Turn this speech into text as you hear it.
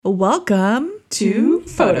Welcome to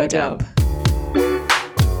Photo Dump.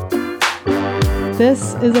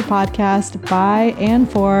 This is a podcast by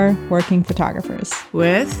and for working photographers.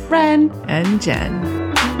 With Ren and Jen.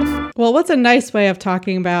 Well, what's a nice way of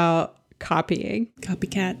talking about copying?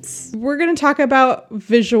 Copycats. We're going to talk about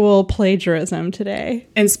visual plagiarism today.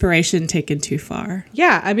 Inspiration taken too far.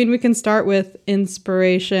 Yeah, I mean, we can start with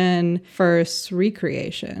inspiration versus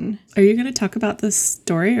recreation. Are you going to talk about this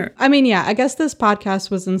story? I guess this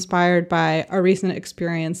podcast was inspired by a recent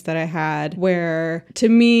experience that I had where, to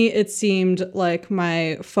me, it seemed like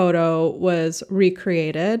my photo was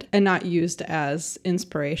recreated and not used as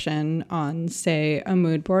inspiration on, say, a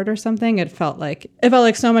mood board or something. It felt like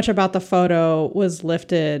so much about the photo was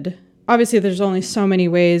lifted. Obviously, there's only so many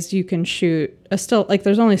ways you can shoot a still, like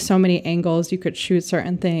there's only so many angles you could shoot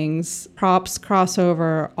certain things. Props cross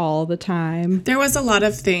over all the time. There was a lot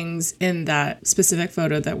of things in that specific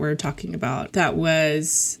photo that we're talking about that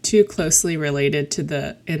was too closely related to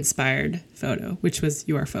the inspired photo, which was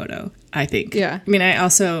your photo, I think. Yeah. I mean, I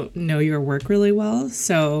also know your work really well.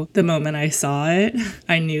 So the moment I saw it,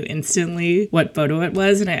 I knew instantly what photo it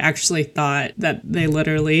was. And I actually thought that they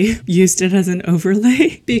literally used it as an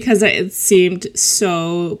overlay because it seemed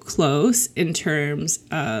so close in terms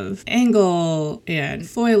of angle and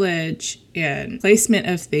foliage and placement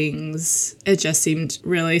of things. It just seemed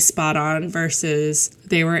really spot on versus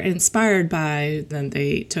they were inspired by, then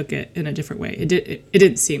they took it in a different way. It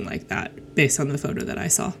didn't seem like that based on the photo that I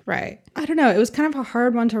saw. Right. I don't know. It was kind of a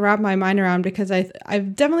hard one to wrap my mind around because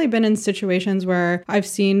I've definitely been in situations where I've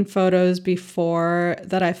seen photos before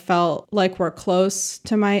that I felt like were close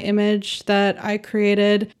to my image that I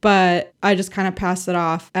created, but I just kind of passed it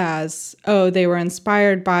off as, oh, they were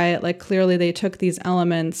inspired by it. Like clearly they took these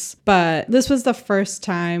elements, but this was the first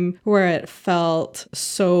time where it felt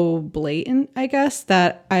so blatant, I guess,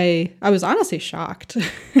 that I was honestly shocked.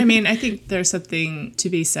 I mean, I think there's something to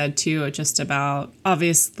be said too, just about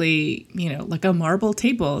obviously, like a marble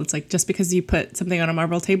table. It's like just because you put something on a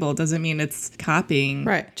marble table doesn't mean it's copying.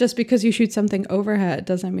 Right. Just because you shoot something overhead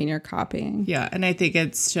doesn't mean you're copying. Yeah. And I think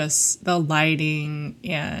it's just the lighting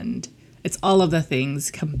and it's all of the things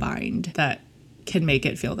combined that can make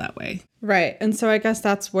it feel that way. Right. And so I guess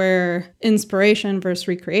that's where inspiration versus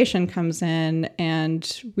recreation comes in.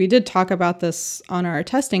 And we did talk about this on our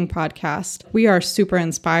testing podcast. We are super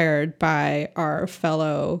inspired by our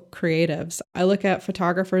fellow creatives. I look at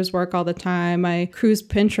photographers' work all the time. I cruise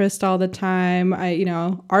Pinterest all the time.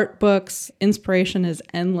 Art books, inspiration is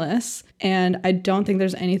endless. And I don't think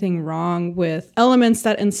there's anything wrong with elements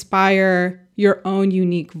that inspire your own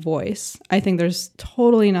unique voice. I think there's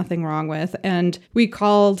totally nothing wrong with. And we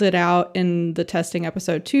called it out in the testing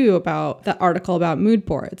episode too about the article about mood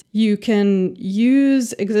boards. You can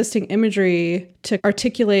use existing imagery to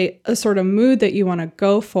articulate a sort of mood that you want to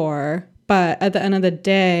go for. But at the end of the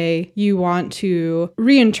day, you want to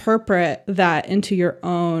reinterpret that into your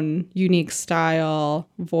own unique style,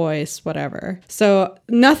 voice, whatever. So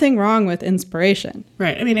nothing wrong with inspiration.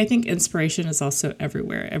 Right. I mean, I think inspiration is also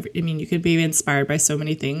everywhere. You could be inspired by so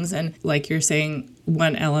many things. And like you're saying,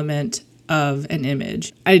 one element of an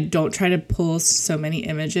image. I don't try to pull so many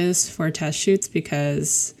images for test shoots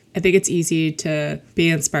because I think it's easy to be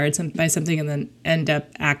inspired by something and then end up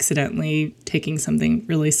accidentally taking something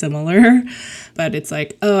really similar. But it's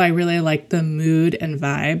like, oh, I really like the mood and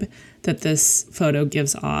vibe that this photo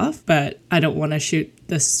gives off, but I don't want to shoot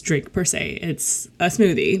this drink per se. It's a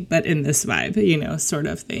smoothie, but in this vibe, sort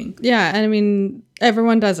of thing. Yeah. And I mean,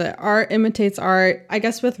 everyone does it. Art imitates art. I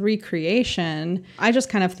guess with recreation, I just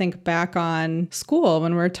kind of think back on school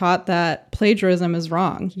when we're taught that plagiarism is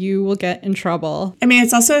wrong. You will get in trouble. I mean,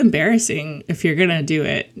 it's also embarrassing if you're going to do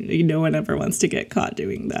it. No one ever wants to get caught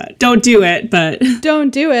doing that. Don't do it, but... Don't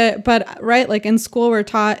do it. But, right, like in school, we're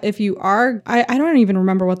taught if you are... I don't even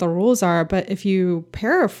remember what the rules are, but if you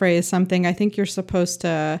paraphrase something, I think you're supposed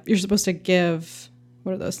to give...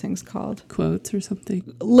 What are those things called? Quotes or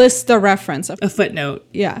something. List the reference. A footnote.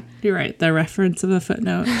 Yeah. You're right. The reference of a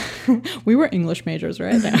footnote. We were English majors,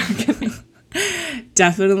 right? No, I'm kidding.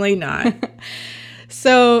 Definitely not.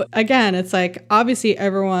 So again, it's like, obviously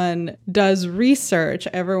everyone does research,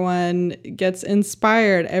 everyone gets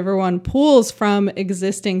inspired, everyone pulls from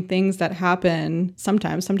existing things that happen.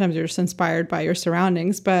 Sometimes you're just inspired by your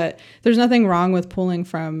surroundings, but there's nothing wrong with pulling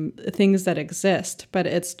from things that exist, but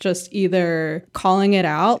it's just either calling it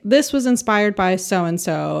out. This was inspired by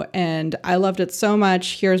so-and-so, and I loved it so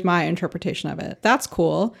much. Here's my interpretation of it. That's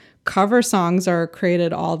cool. Cover songs are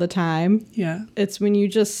created all the time. Yeah. It's when you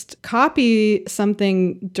just copy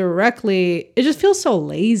something directly, it just feels so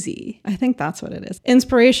lazy. I think that's what it is.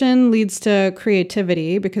 Inspiration leads to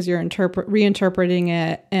creativity because you're reinterpreting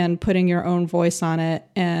it and putting your own voice on it.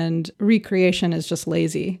 And recreation is just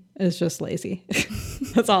lazy. It's just lazy.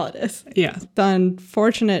 That's all it is. Yeah. The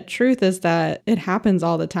unfortunate truth is that it happens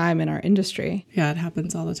all the time in our industry. Yeah, it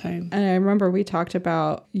happens all the time. And I remember we talked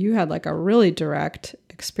about, you had like a really direct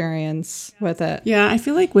experience with it. Yeah, I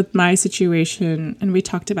feel like with my situation, and we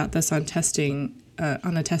talked about this on testing,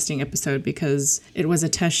 on a testing episode, because it was a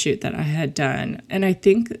test shoot that I had done. And I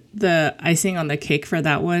think the icing on the cake for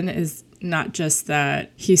that one is not just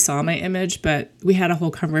that he saw my image, but we had a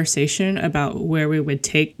whole conversation about where we would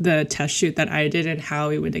take the test shoot that I did and how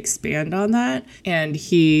we would expand on that. And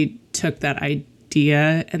he took that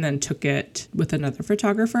idea and then took it with another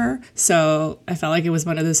photographer. So I felt like it was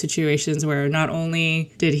one of those situations where not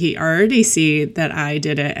only did he already see that I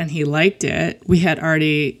did it and he liked it, we had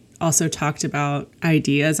already also talked about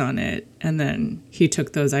ideas on it, and then he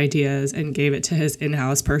took those ideas and gave it to his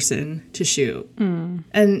in-house person to shoot.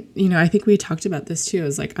 And I think we talked about this too.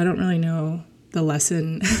 Is like, I don't really know the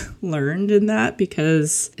lesson learned in that,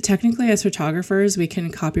 because technically as photographers we can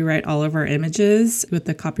copyright all of our images with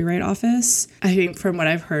the Copyright Office. I think from what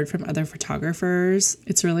I've heard from other photographers,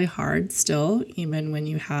 it's really hard still, even when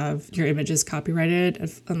you have your images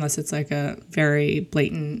copyrighted, unless it's like a very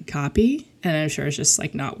blatant copy. And I'm sure it's just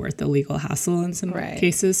like not worth the legal hassle in some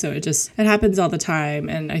cases. So it happens all the time.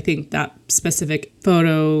 And I think that specific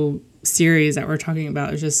photo series that we're talking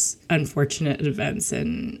about is just unfortunate events.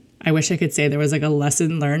 And I wish I could say there was like a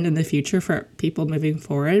lesson learned in the future for people moving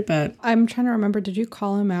forward, but I'm trying to remember, did you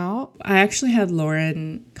call him out? I actually had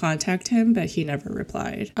Lauren contact him, but he never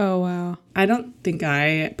replied. Oh, wow. I don't think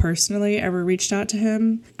I personally ever reached out to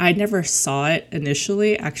him. I never saw it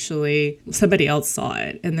initially. Actually, somebody else saw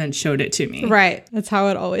it and then showed it to me. Right. That's how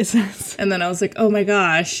it always is. And then I was like, oh my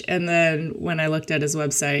gosh. And then when I looked at his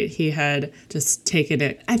website, he had just taken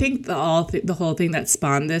it. I think the whole thing that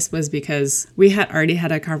spawned this was because we had already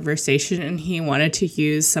had a conversation and he wanted to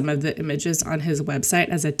use some of the images on his website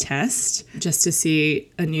as a test just to see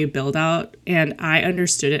a new build out. And I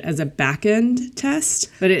understood it as a back-end test,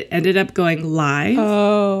 but it ended up going live.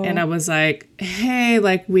 Oh. And I was like, hey,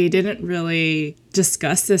 like we didn't really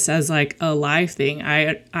discuss this as like a live thing.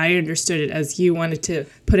 I understood it as you wanted to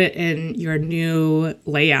put it in your new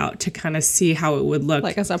layout to kind of see how it would look.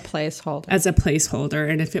 Like as a placeholder. As a placeholder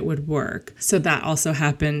and if it would work. So that also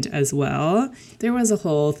happened as well. There was a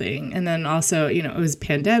whole thing. And then also, it was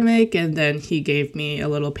pandemic. And then he gave me a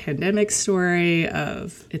little pandemic story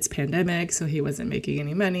of it's pandemic. So he wasn't making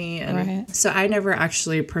any money. And so I never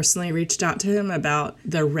actually personally reached out to him about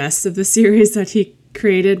the rest of the series that he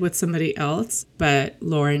created with somebody else, but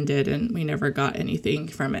Lauren did, and we never got anything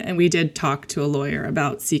from it. And we did talk to a lawyer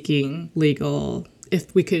about seeking legal,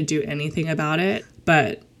 if we could do anything about it,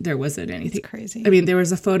 but there wasn't anything. It's crazy. I mean, there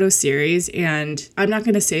was a photo series, and I'm not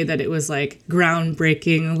going to say that it was like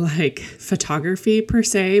groundbreaking, like photography per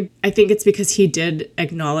se. I think it's because he did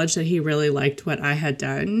acknowledge that he really liked what I had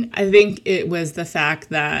done. I think it was the fact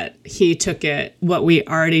that he took it, what we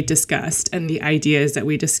already discussed and the ideas that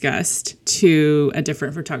we discussed, to a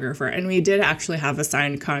different photographer. And we did actually have a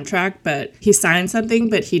signed contract, but he signed something,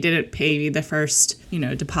 but he didn't pay me the first,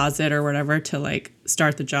 deposit or whatever to like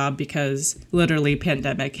start the job, because literally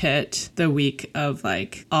pandemic hit the week of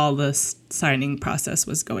like all this signing process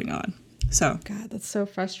was going on. So God, that's so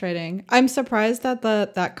frustrating. I'm surprised that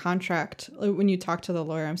that contract, when you talk to the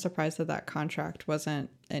lawyer, I'm surprised that contract wasn't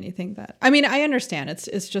anything that, I mean, I understand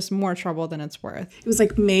it's just more trouble than it's worth. It was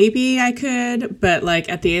like, maybe I could, but like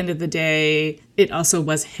at the end of the day, it also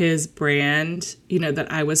was his brand, that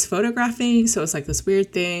I was photographing. So it's like this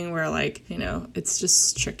weird thing where like, it's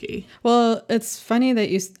just tricky. Well, it's funny that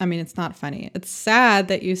it's not funny. It's sad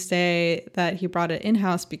that you say that he brought it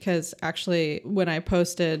in-house, because actually when I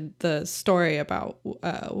posted the story about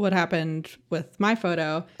what happened with my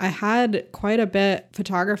photo, I had quite a bit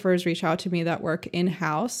photographers reach out to me that work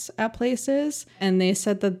in-house at places, and they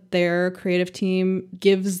said that their creative team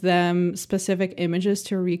gives them specific images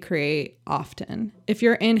to recreate often. If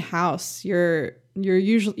you're in-house, you're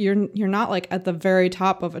not like at the very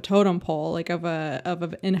top of a totem pole, like of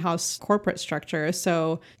an in-house corporate structure.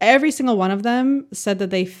 So every single one of them said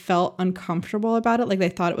that they felt uncomfortable about it, like they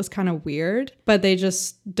thought it was kind of weird, but they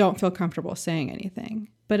just don't feel comfortable saying anything.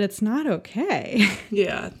 But it's not okay.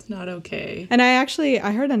 Yeah, it's not okay. And I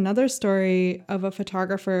heard another story of a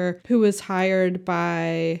photographer who was hired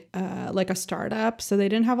by like a startup. So they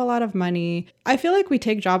didn't have a lot of money. I feel like we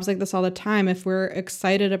take jobs like this all the time. If we're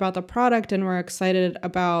excited about the product and we're excited excited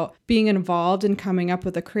about being involved in coming up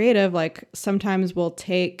with a creative, like sometimes we'll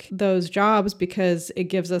take those jobs because it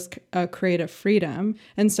gives us a creative freedom.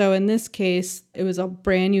 And so in this case, it was a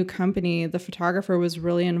brand new company. The photographer was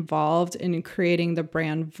really involved in creating the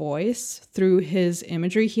brand voice through his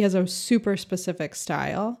imagery. He has a super specific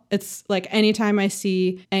style. It's like anytime I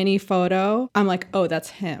see any photo, I'm like, oh, that's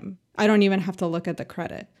him. I don't even have to look at the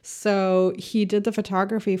credit. So he did the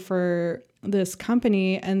photography for this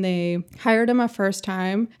company and they hired him a first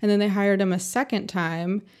time and then they hired him a second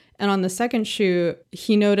time. And on the second shoot,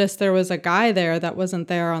 he noticed there was a guy there that wasn't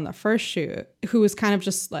there on the first shoot who was kind of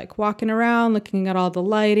just like walking around, looking at all the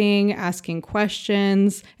lighting, asking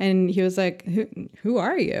questions. And he was like, who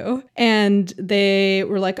are you? And they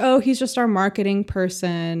were like, oh, he's just our marketing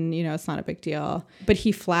person. You know, it's not a big deal. But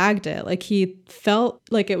he flagged it. Like he felt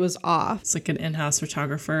like it was off. It's like an in-house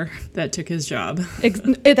photographer that took his job.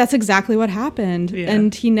 That's exactly what happened. Yeah.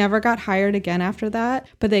 And he never got hired again after that.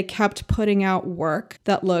 But they kept putting out work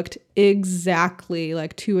that looked exactly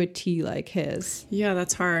like to a T like his. Yeah,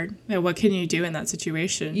 that's hard. Yeah, what can you do in that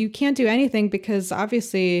situation? You can't do anything because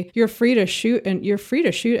obviously you're free to shoot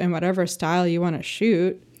in whatever style you want to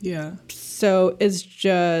shoot. Yeah. So it's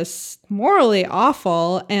just morally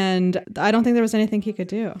awful. And I don't think there was anything he could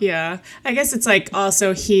do. Yeah. I guess it's like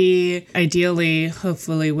also he ideally,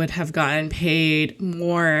 hopefully would have gotten paid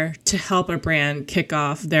more to help a brand kick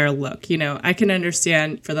off their look. You know, I can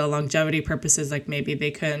understand for the longevity purposes, like maybe they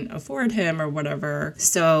couldn't afford him or whatever.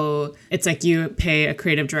 So it's like you pay a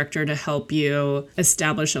creative director to help you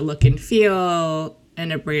establish a look and feel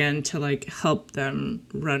and a brand to like help them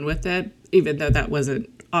run with it, even though that wasn't,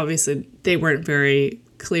 obviously they weren't very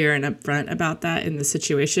clear and upfront about that in the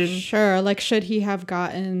situation. Sure. Like, should he have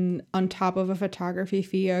gotten on top of a photography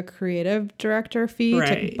fee, a creative director fee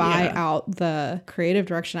to buy out the creative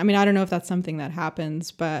direction? I mean, I don't know if that's something that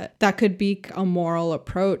happens, but that could be a moral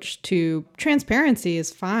approach to transparency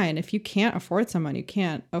is fine. If you can't afford someone, you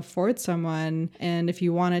can't afford someone. And if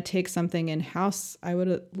you want to take something in-house, I would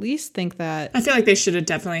at least think that... I feel like they should have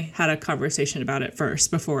definitely had a conversation about it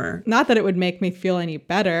first before. Not that it would make me feel any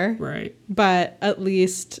better. Right. But at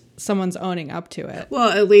least someone's owning up to it. Well,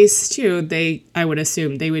 at least too, I would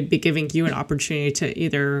assume they would be giving you an opportunity to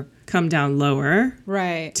either come down lower,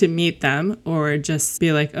 right, to meet them, or just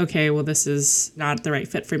be like, okay, well, this is not the right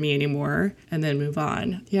fit for me anymore, and then move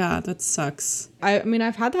on. Yeah, that sucks. I mean,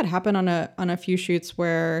 I've had that happen on a few shoots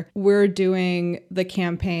where we're doing the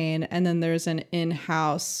campaign and then there's an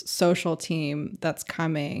in-house social team that's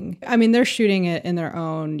coming. I mean, they're shooting it in their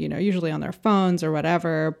own, you know, usually on their phones or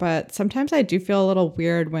whatever. But sometimes I do feel a little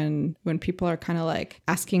weird when people are kind of like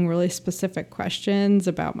asking really specific questions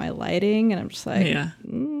about my lighting. And I'm just like, yeah,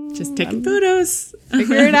 just taking photos.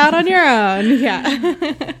 Figure it out on your own.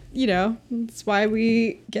 Yeah. You know, it's why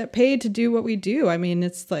we get paid to do what we do. I mean,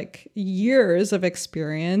 it's like years of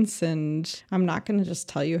experience, and I'm not going to just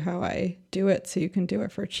tell you how I do it so you can do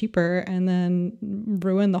it for cheaper and then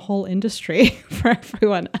ruin the whole industry for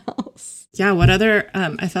everyone else. Yeah. What other,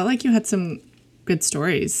 I felt like you had some good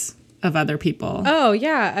stories of other people. Oh,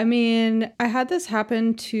 yeah. I mean, I had this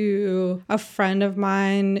happen to a friend of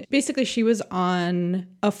mine. Basically, she was on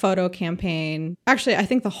a photo campaign. Actually, I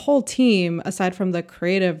think the whole team, aside from the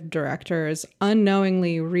creative directors,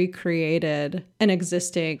 unknowingly recreated an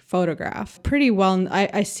existing photograph. Pretty well,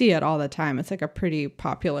 I see it all the time. It's like a pretty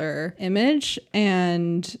popular image.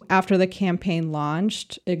 And after the campaign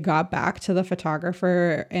launched, it got back to the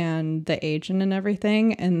photographer and the agent and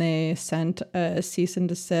everything, and they sent a cease and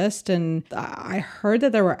desist. And I heard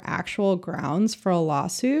that there were actual grounds for a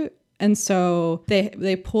lawsuit. And so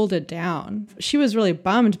they pulled it down. She was really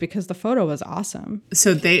bummed because the photo was awesome.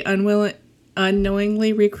 So they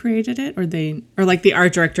unknowingly recreated it, or like the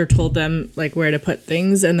art director told them like where to put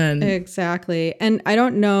things, and then exactly. And I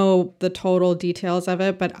don't know the total details of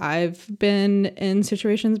it, but I've been in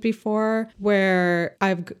situations before where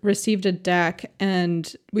I've received a deck,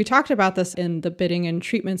 and we talked about this in the bidding and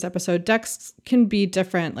treatments episode. Decks can be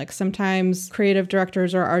different. Like sometimes creative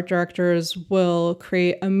directors or art directors will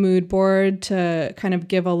create a mood board to kind of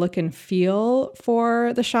give a look and feel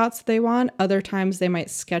for the shots they want. Other times they might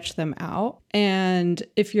sketch them out. And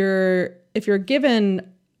if you're given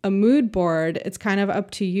a mood board, it's kind of up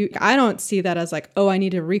to you. I don't see that as like, oh, I need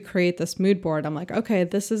to recreate this mood board. I'm like, okay,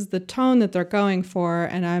 this is the tone that they're going for,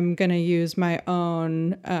 and I'm going to use my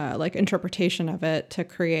own like interpretation of it to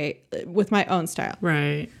create with my own style.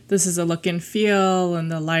 Right. This is a look and feel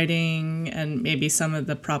and the lighting and maybe some of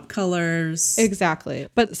the prop colors. Exactly.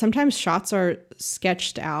 But sometimes shots are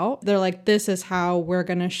sketched out. They're like, this is how we're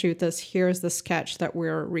going to shoot this. Here's the sketch that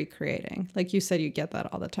we're recreating. Like you said, you get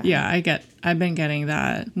that all the time. Yeah, I've been getting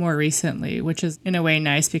that. more recently, which is in a way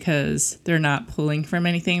nice because they're not pulling from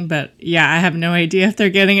anything. But yeah, I have no idea if they're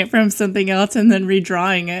getting it from something else and then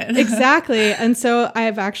redrawing it. Exactly. And so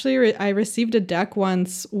I've actually, I received a deck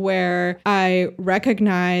once where I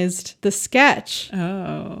recognized the sketch.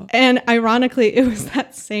 Oh. And ironically, it was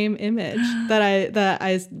that same image that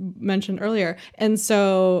I mentioned earlier. And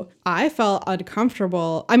so I felt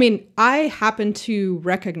uncomfortable. I mean, I happened to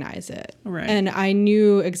recognize it. Right. And I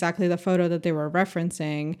knew exactly the photo that they were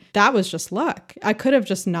referencing. That was just luck. I could have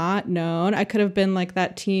just not known. I could have been like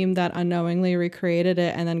that team that unknowingly recreated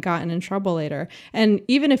it and then gotten in trouble later. And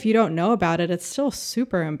even if you don't know about it, it's still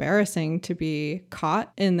super embarrassing to be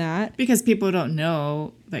caught in that. Because people don't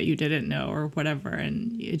know that you didn't know or whatever,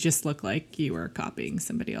 and it just looked like you were copying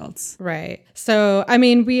somebody else. Right. So, I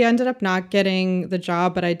mean, we ended up not getting the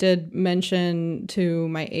job, but I did mention to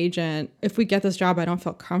my agent, if we get this job, I don't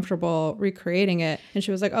feel comfortable recreating it. And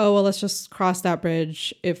she was like, oh, well, let's just cross that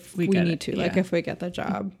bridge if we need to, like if we get the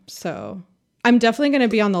job. So I'm definitely going to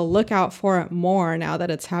be on the lookout for it more now that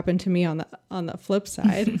it's happened to me on the flip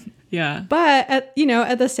side. Yeah. But at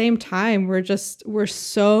the same time, we're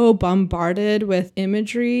so bombarded with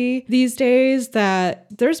imagery these days that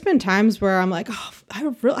there's been times where I'm like, oh,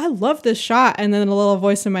 I love this shot. And then a little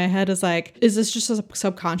voice in my head is like, is this just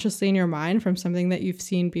subconsciously in your mind from something that you've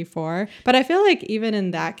seen before? But I feel like even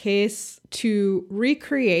in that case, to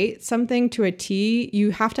recreate something to a T,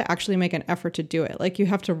 you have to actually make an effort to do it. Like you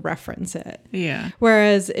have to reference it. Yeah.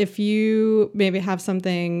 Whereas if you maybe have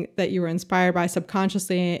something that you were inspired by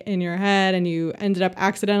subconsciously in your head and you ended up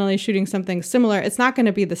accidentally shooting something similar, it's not going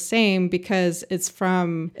to be the same because it's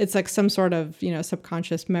like some sort of,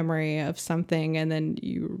 subconscious memory of something. And then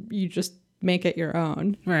you just make it your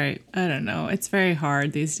own. Right. I don't know. It's very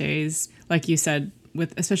hard these days. Like you said,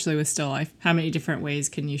 especially with still life, how many different ways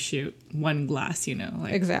can you shoot one glass,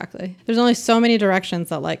 Exactly. There's only so many directions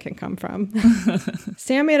that light can come from.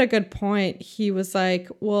 Sam made a good point. He was like,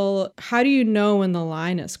 well, how do you know when the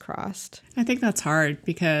line is crossed? I think that's hard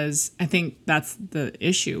because I think that's the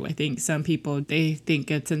issue. I think some people, they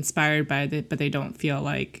think it's inspired by it, but they don't feel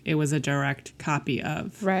like it was a direct copy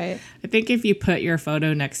of. Right. I think if you put your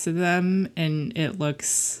photo next to them and it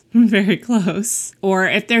looks very close, or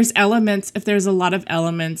if there's a lot of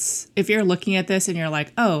elements, if you're looking at this and you're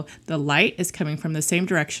like, oh, the light is coming from the same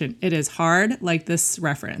direction. It is hard like this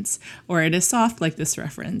reference, or it is soft like this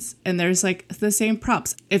reference. And there's like the same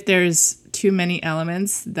props. If there's too many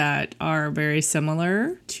elements that are very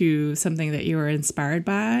similar to something that you were inspired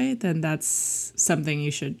by, then that's something you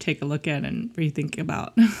should take a look at and rethink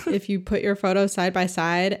about. If you put your photos side by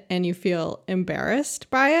side and you feel embarrassed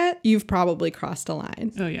by it, you've probably crossed a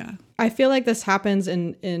line. Oh, yeah. I feel like this happens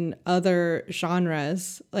in other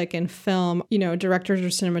genres, like in film, directors or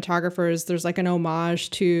cinematographers, there's like an homage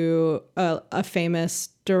to a famous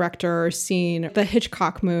director or scene. The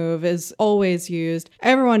Hitchcock move is always used.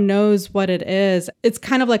 Everyone knows what it is. It's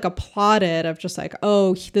kind of like applauded of just like,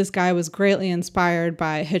 oh, this guy was greatly inspired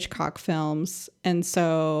by Hitchcock films. And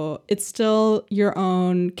so it's still your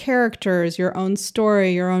own characters, your own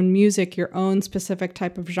story, your own music, your own specific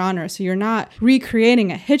type of genre. So you're not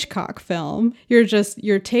recreating a Hitchcock film.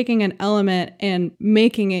 You're taking an element and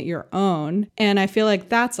making it your own. And I feel like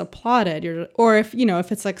that's applauded. Or if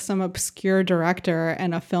it's like some obscure director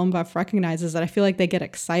and a film buff recognizes it, I feel like they get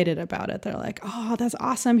excited about it. They're like, oh, that's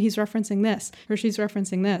awesome. He's referencing this or she's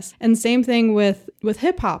referencing this. And same thing with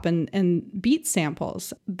hip hop and beat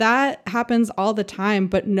samples. That happens all the time,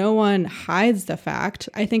 but no one hides the fact.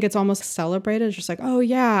 I think it's almost celebrated. It's just like, oh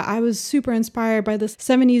yeah, I was super inspired by this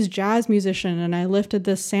 70s jazz musician and I lifted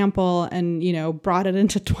this sample and, brought it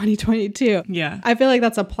into 2022. Yeah. I feel like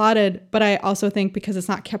that's applauded, but I also think because it's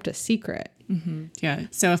not kept a secret. Mm-hmm. Yeah.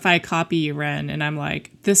 So if I copy Ren and I'm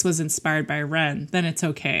like, this was inspired by Ren, then it's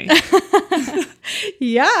okay.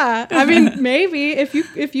 Yeah. I mean, maybe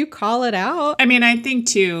if you call it out. I mean, I think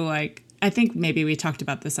too, I think maybe we talked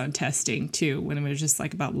about this on testing too, when it was just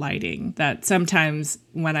like about lighting, that sometimes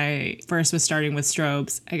when I first was starting with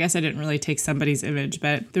strobes, I guess I didn't really take somebody's image,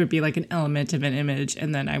 but there would be like an element of an image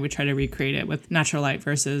and then I would try to recreate it with natural light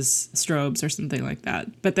versus strobes or something like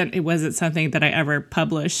that. But then it wasn't something that I ever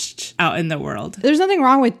published out in the world. There's nothing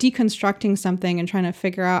wrong with deconstructing something and trying to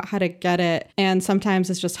figure out how to get it. And sometimes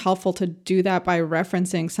it's just helpful to do that by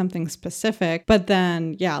referencing something specific. But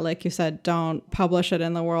then, yeah, like you said, don't publish it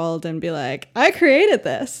in the world and be like, I created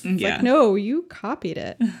this. It's like, no, you copied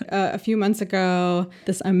it. A few months ago,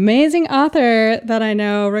 this amazing author that I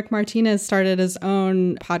know, Rick Martinez, started his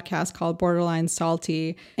own podcast called Borderline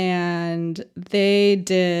Salty. And they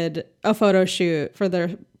did a photo shoot for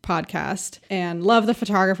their podcast and love the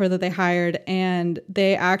photographer that they hired. And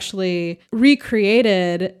they actually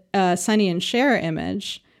recreated a Sonny and Cher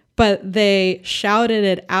image, but they shouted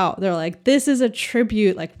it out. They're like, this is a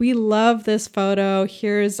tribute. Like, we love this photo.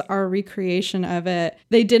 Here's our recreation of it.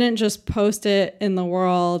 They didn't just post it in the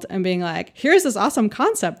world and being like, here's this awesome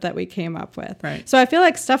concept that we came up with. Right. So I feel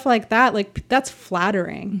like stuff like that, like, that's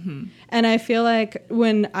flattering. And I feel like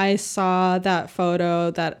when I saw that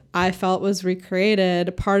photo that I felt was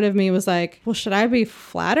recreated, part of me was like, well, should I be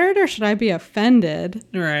flattered or should I be offended?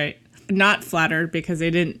 Right. Not flattered because they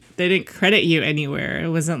didn't credit you anywhere. It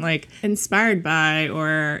wasn't like inspired by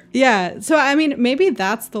or... Yeah. So, I mean, maybe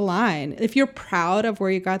that's the line. If you're proud of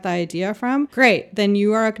where you got the idea from, great. Then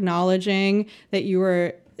you are acknowledging that you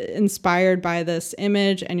were inspired by this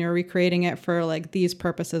image and you're recreating it for like these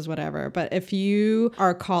purposes, whatever. But if you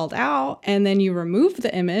are called out and then you remove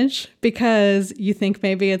the image because you think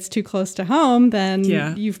maybe it's too close to home, then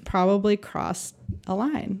you've probably crossed a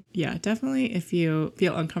line. Yeah, definitely. If you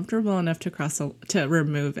feel uncomfortable enough to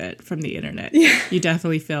remove it from the internet, you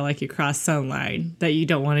definitely feel like you crossed some line that you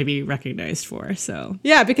don't want to be recognized for. So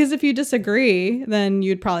yeah, because if you disagree, then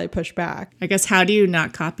you'd probably push back. I guess, how do you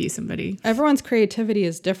not copy somebody? Everyone's creativity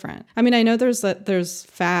is different. I mean, I know there's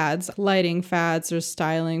fads, lighting fads, there's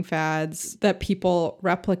styling fads that people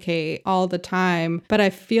replicate all the time. But I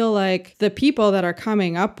feel like the people that are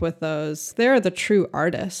coming up with those, they're the true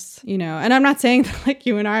artists, you know. And I'm not saying that like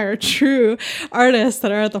you and I are true artists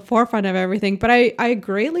that are at the forefront of everything, but I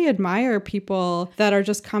greatly admire people that are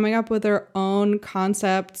just coming up with their own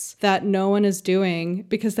concepts that no one is doing,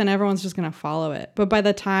 because then everyone's just going to follow it. But by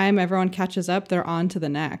the time everyone catches up, they're on to the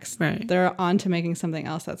next. Right. They're on to making something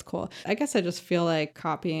else that's cool. I guess I just feel like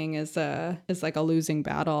copying is like a losing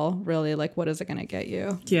battle, really. Like, what is it going to get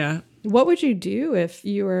you? Yeah. What would you do if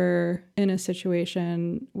you were in a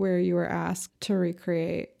situation where you were asked to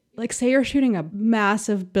recreate? Like, say you're shooting a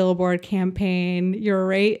massive billboard campaign, your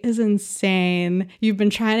rate is insane. You've been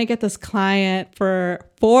trying to get this client for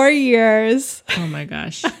 4 years. Oh my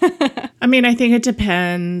gosh. I mean, I think it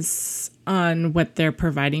depends on what they're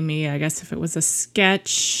providing me. I guess if it was a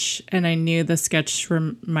sketch and I knew the sketch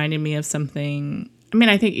reminded me of something, I mean,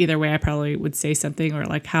 I think either way, I probably would say something, or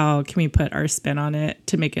like, how can we put our spin on it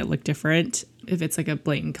to make it look different? If it's like a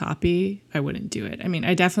blatant copy, I wouldn't do it. I mean,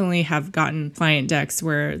 I definitely have gotten client decks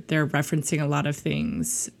where they're referencing a lot of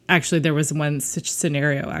things. Actually, there was one such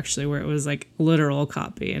scenario actually where it was like literal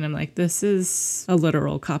copy. And I'm like, this is a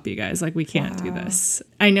literal copy, guys. Like, we can't do this.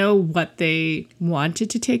 I know what they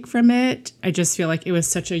wanted to take from it. I just feel like it was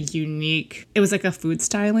such a unique, it was like a food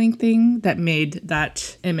styling thing that made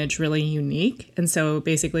that image really unique. And so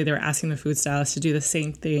basically they were asking the food stylist to do the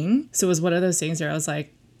same thing. So it was one of those things where I was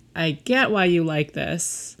like, I get why you like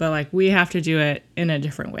this, but like, we have to do it in a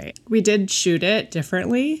different way. We did shoot it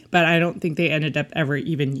differently, but I don't think they ended up ever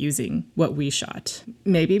even using what we shot.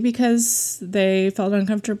 Maybe because they felt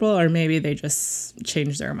uncomfortable, or maybe they just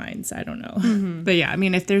changed their minds. I don't know. Mm-hmm. But yeah, I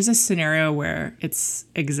mean, if there's a scenario where it's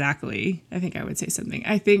exactly, I think I would say something.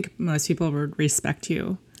 I think most people would respect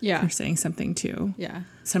you. For saying something too. Yeah.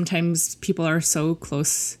 Sometimes people are so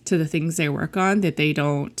close to the things they work on that they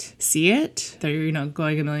don't see it. They're,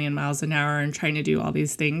 going a million miles an hour and trying to do all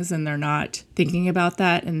these things, and they're not thinking about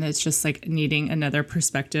that. And it's just like needing another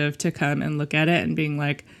perspective to come and look at it and being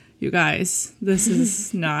like, you guys, this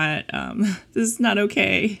is not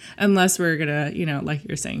okay, unless we're gonna, like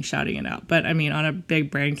you're saying, shouting it out. But I mean, on a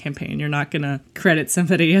big brand campaign, you're not gonna credit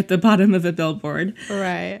somebody at the bottom of a billboard.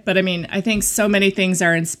 Right. But I mean, I think so many things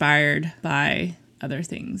are inspired by other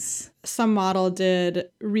things. Some model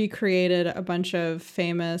recreated a bunch of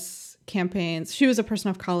famous campaigns. She was a person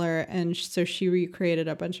of color, and so she recreated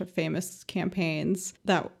a bunch of famous campaigns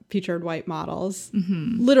that featured white models.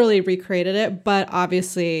 Mm-hmm. Literally recreated it, but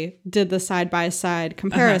obviously did the side-by-side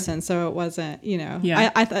comparison. Uh-huh. So it wasn't,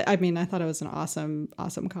 Yeah. I thought it was an awesome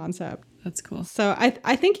concept. That's cool. So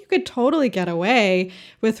I think you could totally get away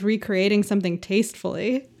with recreating something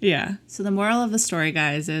tastefully. Yeah. So the moral of the story,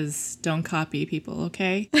 guys, is don't copy people,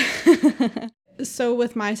 okay? So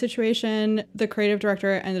with my situation, the creative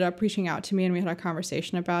director ended up reaching out to me and we had a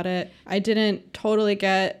conversation about it. I didn't totally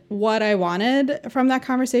get what I wanted from that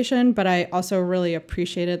conversation, but I also really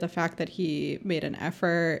appreciated the fact that he made an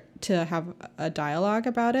effort to have a dialogue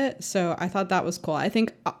about it. So I thought that was cool. I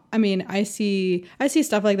see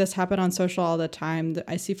stuff like this happen on social all the time.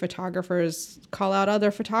 I see photographers call out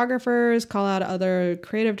other photographers, call out other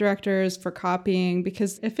creative directors for copying,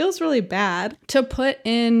 because it feels really bad to put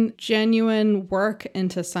in genuine work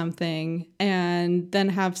into something and then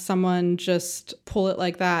have someone just pull it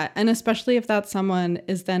like that. And especially if that someone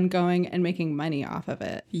is then going and making money off of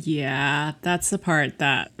it. Yeah, that's the part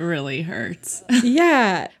that really hurts.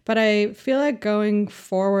 Yeah, but I feel like going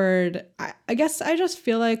forward, I guess I just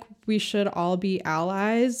feel like we should all be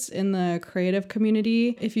allies in the creative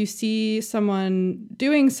community. If you see someone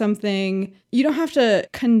doing something, you don't have to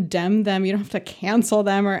condemn them. You don't have to cancel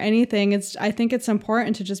them or anything. I think it's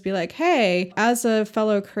important to just be like, hey, as a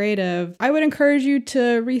fellow creative, I would encourage you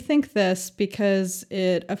to rethink this because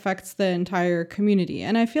it affects the entire community.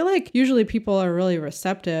 And I feel like usually people are really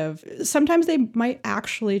receptive. Sometimes they might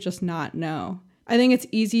actually just not know. I think it's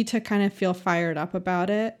easy to kind of feel fired up about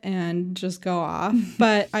it and just go off.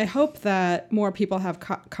 But I hope that more people have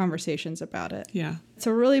conversations about it. Yeah. It's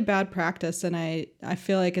a really bad practice, and I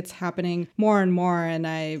feel like it's happening more and more. And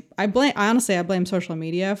I blame social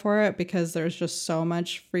media for it, because there's just so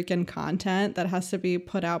much freaking content that has to be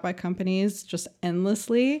put out by companies just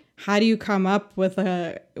endlessly. How do you come up with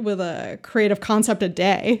a creative concept a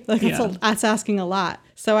day? Like, that's asking a lot.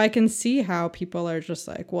 So I can see how people are just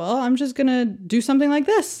like, well, I'm just gonna do something like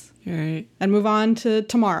this, right, and move on to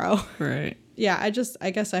tomorrow. Right. Yeah, I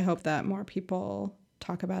guess I hope that more people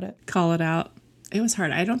talk about it. Call it out. It was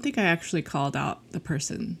hard. I don't think I actually called out the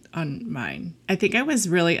person on mine. I think I was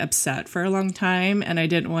really upset for a long time, and I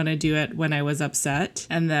didn't want to do it when I was upset.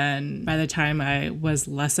 And then by the time I was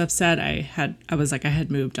less upset, I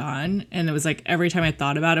had moved on. And it was like every time I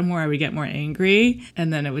thought about it more, I would get more angry,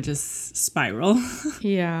 and then it would just spiral.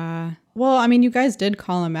 Yeah. Well, I mean, you guys did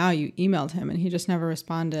call him out. You emailed him and he just never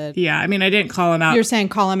responded. Yeah. I mean, I didn't call him out. You're saying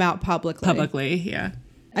call him out publicly. Publicly, yeah.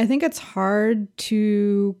 I think it's hard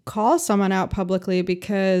to call someone out publicly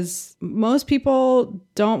because most people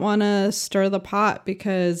don't want to stir the pot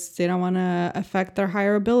because they don't want to affect their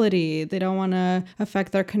hireability. They don't want to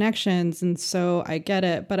affect their connections. And so I get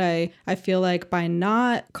it. But I feel like by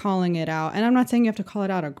not calling it out, and I'm not saying you have to call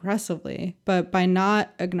it out aggressively, but by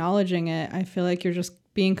not acknowledging it, I feel like you're just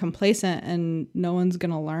being complacent and no one's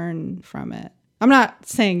going to learn from it. I'm not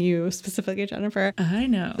saying you specifically, Jennifer. I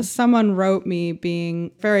know. Someone wrote me being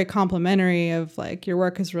very complimentary of like, your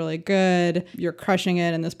work is really good, you're crushing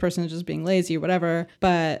it, and this person is just being lazy or whatever.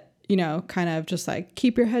 But, you know, kind of just like,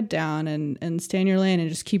 keep your head down and stay in your lane and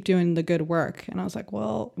just keep doing the good work. And I was like,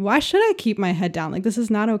 well, why should I keep my head down? Like, this is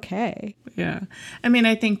not okay. Yeah. I mean,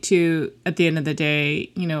 I think too, at the end of the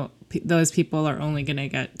day, you know, those people are only going to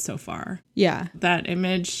get so far. Yeah. That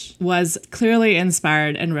image was clearly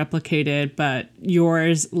inspired and replicated, but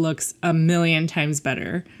yours looks a million times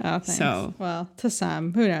better. Oh, thanks. So, well, to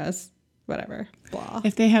some, who knows? Whatever. Blah.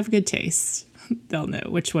 If they have good taste, they'll know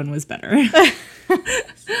which one was better.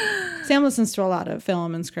 Sam listens to a lot of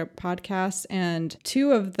film and script podcasts, and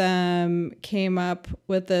two of them came up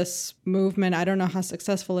with this movement. I don't know how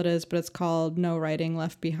successful it is, but it's called No Writing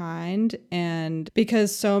Left Behind. And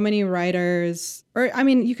because so many writers, or I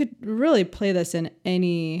mean, you could really play this in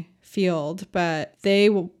any field, but they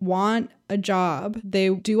want a job. They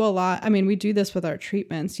do a lot. I mean, we do this with our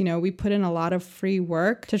treatments. You know, we put in a lot of free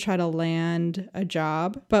work to try to land a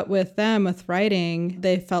job. But with them, with writing,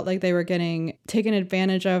 they felt like they were getting taken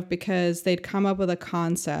advantage of because they'd come up with a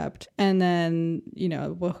concept. And then, you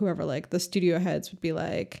know, whoever, like the studio heads would be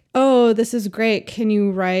like, oh, this is great. Can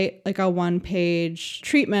you write like a 1-page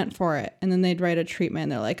treatment for it? And then they'd write a treatment.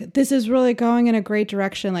 And they're like, this is really going in a great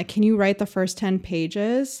direction. Like, can you write the first 10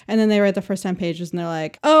 pages? And then they write the first 10 pages and they're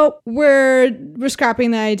like, oh, we're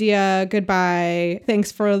scrapping the idea. Goodbye.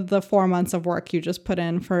 Thanks for the 4 months of work you just put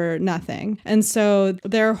in for nothing. And so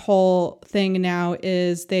their whole thing now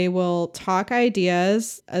is they will talk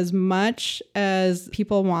ideas as much as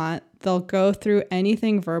people want. They'll go through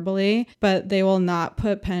anything verbally, but they will not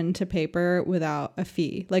put pen to paper without a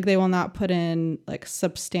fee. Like, they will not put in like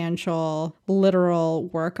substantial literal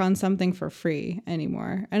work on something for free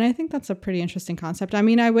anymore. And I think that's a pretty interesting concept. I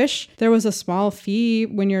mean, I wish there was a small fee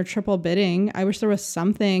when you're triple bidding. I wish there was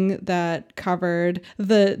something that covered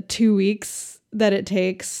the 2 weeks that it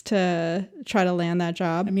takes to try to land that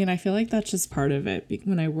job. I mean, I feel like that's just part of it.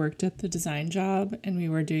 When I worked at the design job and we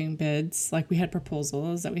were doing bids, like we had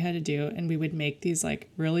proposals that we had to do, and we would make these like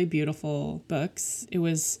really beautiful books. It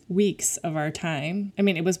was weeks of our time. I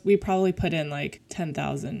mean, we probably put in like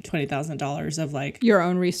 $10,000, $20,000 of like your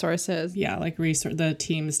own resources. Yeah, like the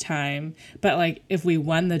team's time. But like if we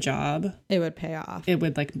won the job, it would pay off.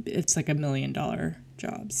 It's like $1 million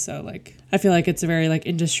jobs. So like I feel like it's a very like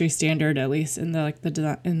industry standard, at least in the like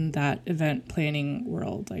the in that event planning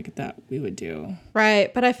world, like that we would do.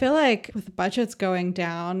 Right. But I feel like with budgets going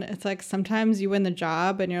down, it's like sometimes you win the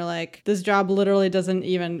job and you're like, this job literally doesn't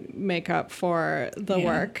even make up for the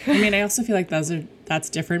work. I mean, I also feel like that's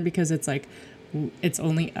different because it's like it's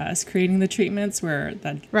only us creating the treatments, where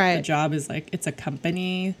the job is like it's a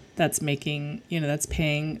company that's making, that's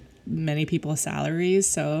paying many people salaries.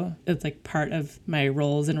 So it's like part of my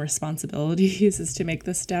roles and responsibilities is to make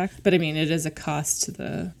this deck. But I mean, it is a cost to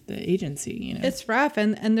the agency, It's rough,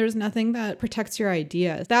 and there's nothing that protects your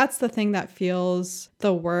ideas. That's the thing that feels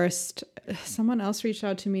the worst. Someone else reached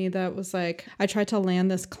out to me that was like, I tried to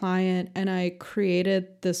land this client and I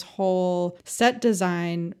created this whole set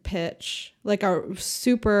design pitch, like a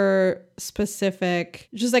super specific,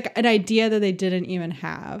 just like an idea that they didn't even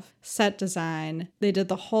have. Set design. They did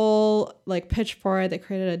the whole like pitch for it. They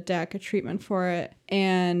created a deck, a treatment for it,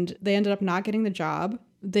 and they ended up not getting the job.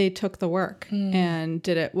 They took the work and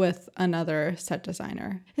did it with another set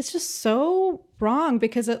designer. It's just so wrong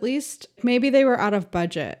because at least maybe they were out of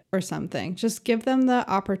budget or something. Just give them the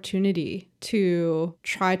opportunity to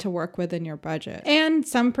try to work within your budget. And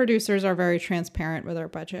some producers are very transparent with their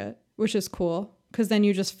budget, which is cool. Because then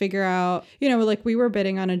you just figure out, like we were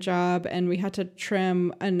bidding on a job and we had to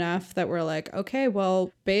trim enough that we're like, okay,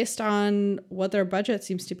 well, based on what their budget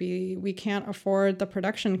seems to be, we can't afford the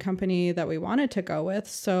production company that we wanted to go with.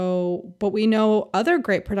 So, but we know other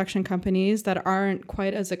great production companies that aren't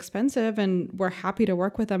quite as expensive, and we're happy to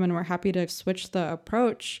work with them and we're happy to switch the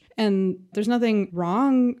approach. And there's nothing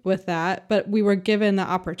wrong with that, but we were given the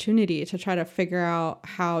opportunity to try to figure out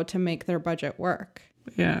how to make their budget work.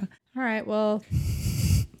 Yeah. All right, well.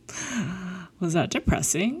 Was that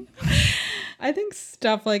depressing? I think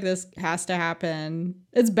stuff like this has to happen.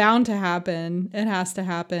 It's bound to happen. It has to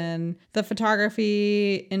happen. The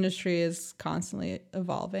photography industry is constantly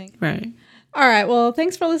evolving. Right. All right, well,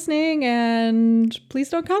 thanks for listening, and please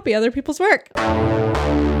don't copy other people's work.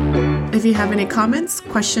 If you have any comments,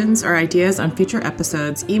 questions, or ideas on future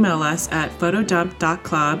episodes, email us at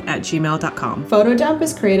photodump.club@gmail.com. Photodump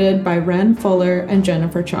is created by Ren Fuller and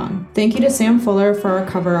Jennifer Chong. Thank you to Sam Fuller for our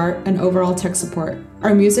cover art and overall tech support.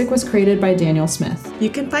 Our music was created by Daniel Smith. You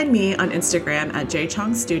can find me on Instagram at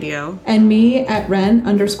jchongstudio. And me at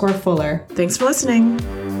Ren_Fuller. Thanks for listening.